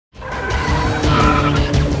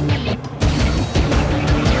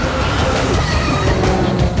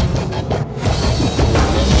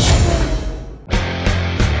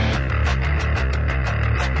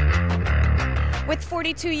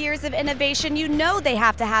42 years of innovation, you know they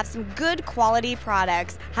have to have some good quality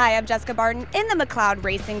products. Hi, I'm Jessica Barton in the McLeod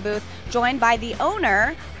Racing booth, joined by the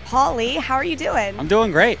owner, Paulie. How are you doing? I'm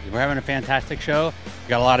doing great. We're having a fantastic show. We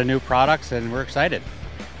got a lot of new products and we're excited.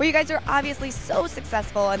 Well, you guys are obviously so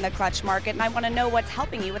successful in the clutch market, and I want to know what's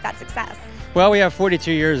helping you with that success. Well, we have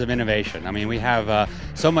 42 years of innovation. I mean, we have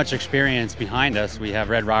so much experience behind us. We have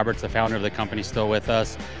Red Roberts, the founder of the company, still with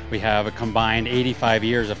us. We have a combined 85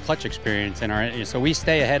 years of clutch experience in our, so we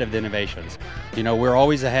stay ahead of the innovations. You know, we're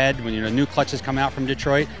always ahead. When new clutches come out from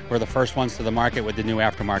Detroit, we're the first ones to the market with the new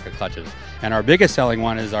aftermarket clutches. And our biggest selling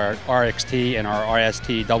one is our RXT and our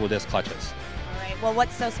RST double disc clutches. Well,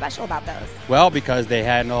 what's so special about those? Well, because they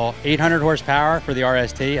handle 800 horsepower for the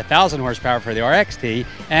RST, 1,000 horsepower for the RXT,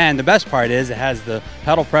 and the best part is it has the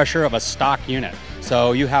pedal pressure of a stock unit.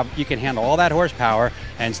 So you can handle all that horsepower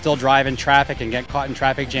and still drive in traffic and get caught in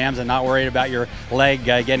traffic jams and not worried about your leg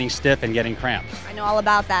getting stiff and getting cramps. I know all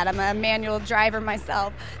about that. I'm a manual driver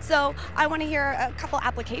myself. So I want to hear a couple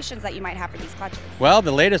applications that you might have for these clutches. Well,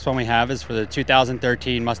 the latest one we have is for the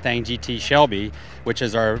 2013 Mustang GT Shelby, which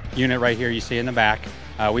is our unit right here you see in the back.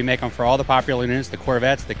 We make them for all the popular units, the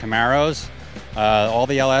Corvettes, the Camaros, all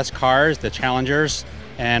the LS cars, the Challengers,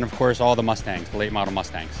 and of course all the Mustangs, the late model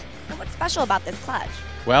Mustangs. What's special about this clutch?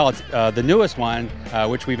 Well, it's the newest one,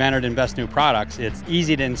 which we've entered in Best New Products. It's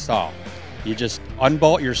easy to install. You just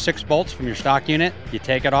unbolt your 6 bolts from your stock unit, you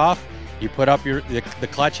take it off, you put up the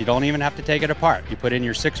clutch, you don't even have to take it apart. You put in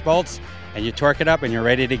your 6 bolts and you torque it up and you're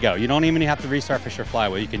ready to go. You don't even have to resurface your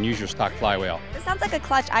flywheel, you can use your stock flywheel. This sounds like a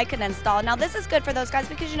clutch I can install. Now this is good for those guys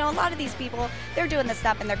because a lot of these people, they're doing this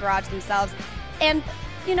stuff in their garage themselves. And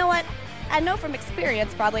you know what? I know from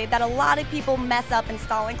experience probably that a lot of people mess up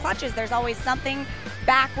installing clutches. There's always something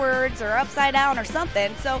backwards or upside down or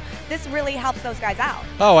something, so this really helps those guys out.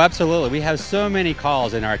 Oh, absolutely. We have so many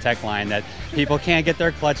calls in our tech line that people can't get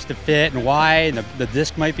their clutch to fit and why, and the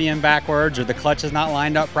disc might be in backwards or the clutch is not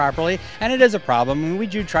lined up properly, and it is a problem, and we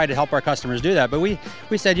do try to help our customers do that, but we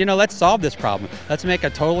said, let's solve this problem. Let's make a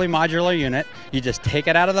totally modular unit. You just take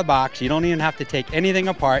it out of the box. You don't even have to take anything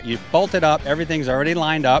apart. You bolt it up. Everything's already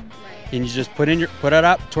lined up. And you just put it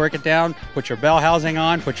up, torque it down, put your bell housing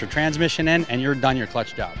on, put your transmission in, and you're done your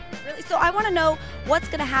clutch job. Really? So I want to know what's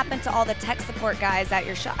going to happen to all the tech support guys at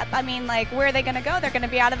your shop. I mean, like, where are they going to go? They're going to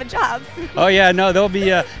be out of a job. Oh yeah, no, they'll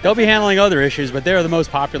be handling other issues, but they're the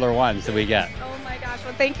most popular ones that we get. Oh my gosh,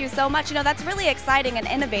 well thank you so much. That's really exciting and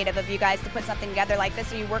innovative of you guys to put something together like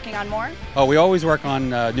this. Are you working on more? Oh, we always work on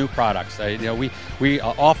new products. We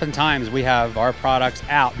oftentimes we have our products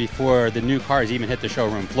out before the new cars even hit the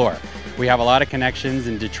showroom floor. We have a lot of connections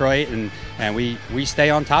in Detroit, and we stay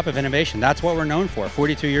on top of innovation. That's what we're known for.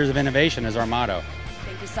 42 years of innovation is our motto.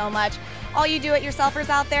 Thank you so much. All you do-it-yourselfers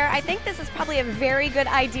out there, I think this is probably a very good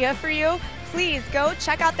idea for you. Please go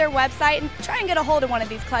check out their website and try and get a hold of one of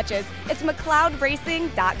these clutches. It's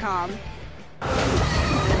McLeodracing.com.